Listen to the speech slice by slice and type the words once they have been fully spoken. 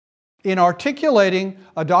In articulating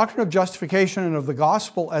a doctrine of justification and of the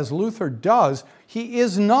gospel as Luther does, he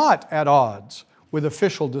is not at odds with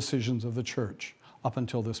official decisions of the church up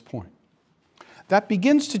until this point. That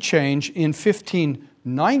begins to change in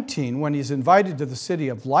 1519 when he's invited to the city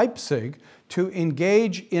of Leipzig to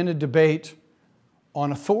engage in a debate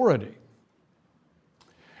on authority.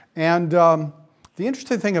 And the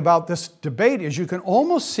interesting thing about this debate is you can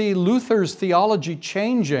almost see Luther's theology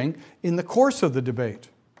changing in the course of the debate.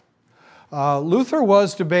 Luther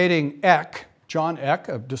was debating Eck, John Eck,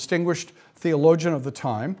 a distinguished theologian of the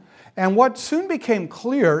time, and what soon became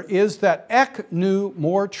clear is that Eck knew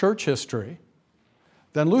more church history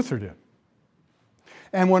than Luther did.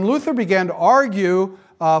 And when Luther began to argue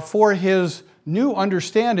for his new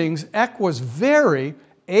understandings, Eck was very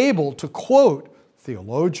able to quote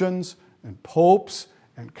theologians and popes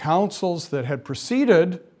and councils that had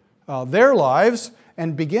preceded their lives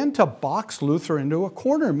and began to box Luther into a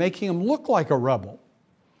corner, making him look like a rebel.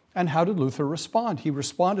 And how did Luther respond? He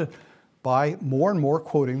responded by more and more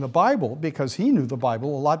quoting the Bible because he knew the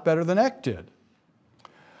Bible a lot better than Eck did.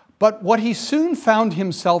 But what he soon found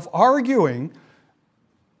himself arguing,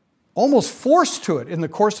 almost forced to it in the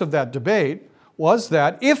course of that debate, was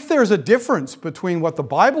that if there's a difference between what the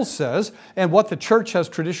Bible says and what the church has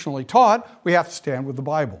traditionally taught, we have to stand with the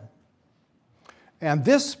Bible. And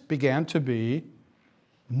this began to be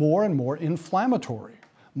more and more inflammatory,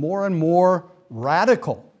 more and more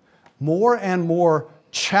radical, more and more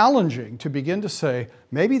challenging to begin to say,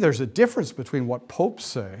 maybe there's a difference between what popes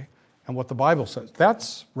say and what the Bible says.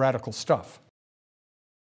 That's radical stuff.